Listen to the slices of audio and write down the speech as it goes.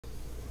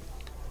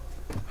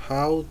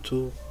How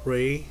to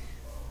pray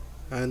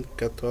and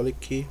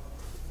Catholic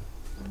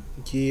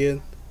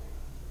guide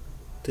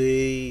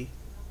the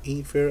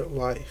inner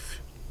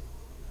life.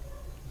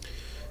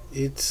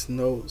 It's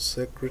no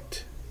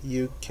secret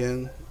you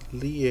can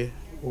learn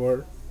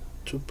or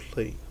to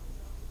play.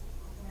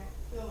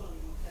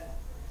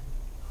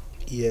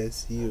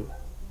 Yes, you.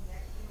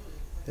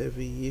 Have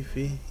if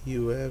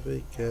you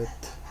ever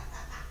get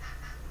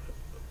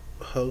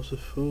house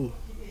full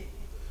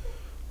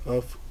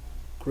of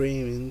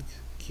screaming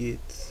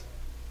kids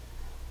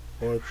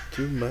or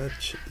too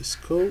much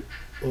school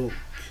work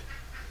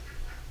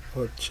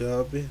or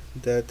job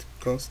that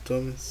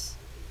consumes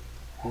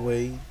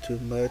way too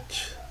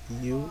much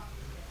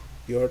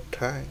your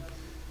time.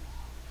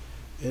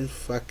 In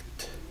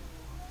fact,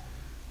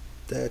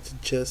 that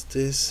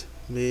justice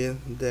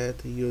means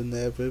that you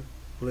never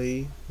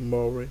play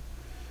more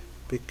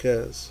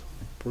because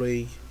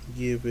play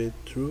give it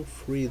true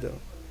freedom.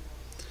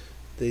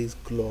 There is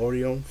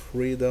glory on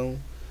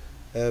freedom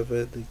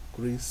ever the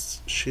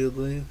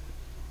children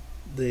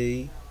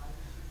they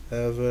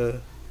have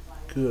a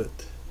good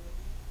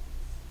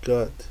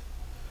God.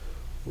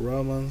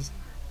 Romans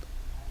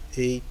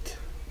 8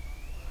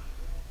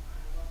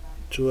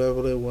 to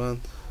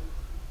everyone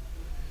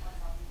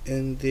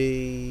and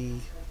they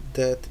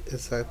that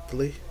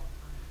exactly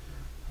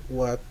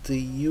what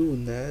you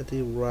need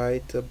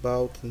right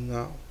about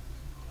now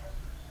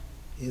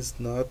is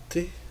not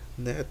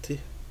net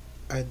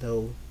I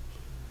know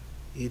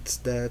it's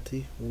that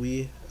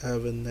we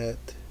have a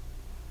net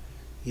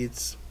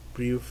it's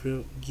brief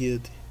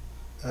guide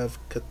of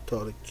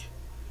Catholic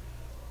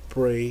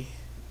pray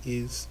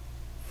is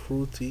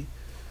fruity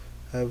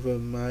have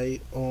my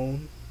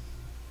own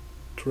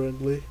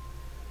struggle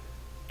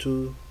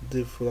to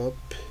develop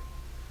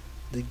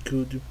the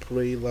good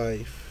pray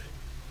life.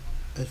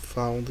 I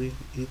found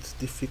it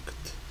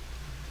difficult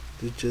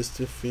to just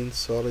feel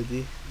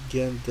solid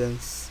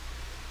guidance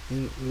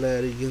in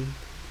learning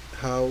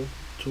how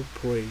to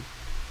pray,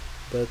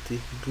 but the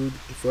good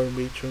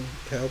information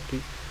help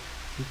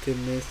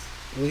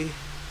immensely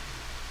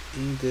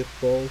in the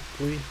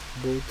poetry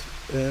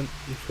both and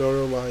if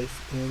your life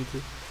and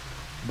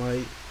my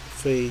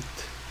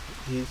faith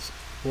is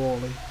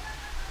only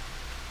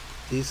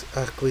is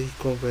actually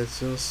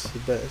conventions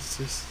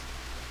basis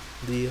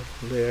the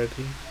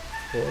learning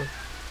for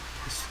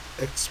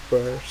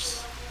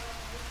experts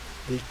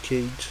the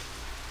cage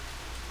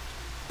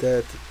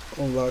that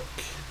unlock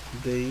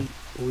the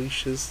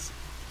wishes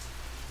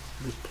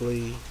the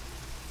play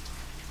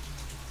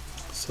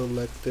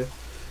selected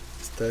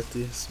that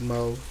is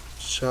small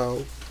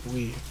shall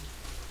we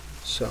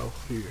shall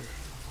hear.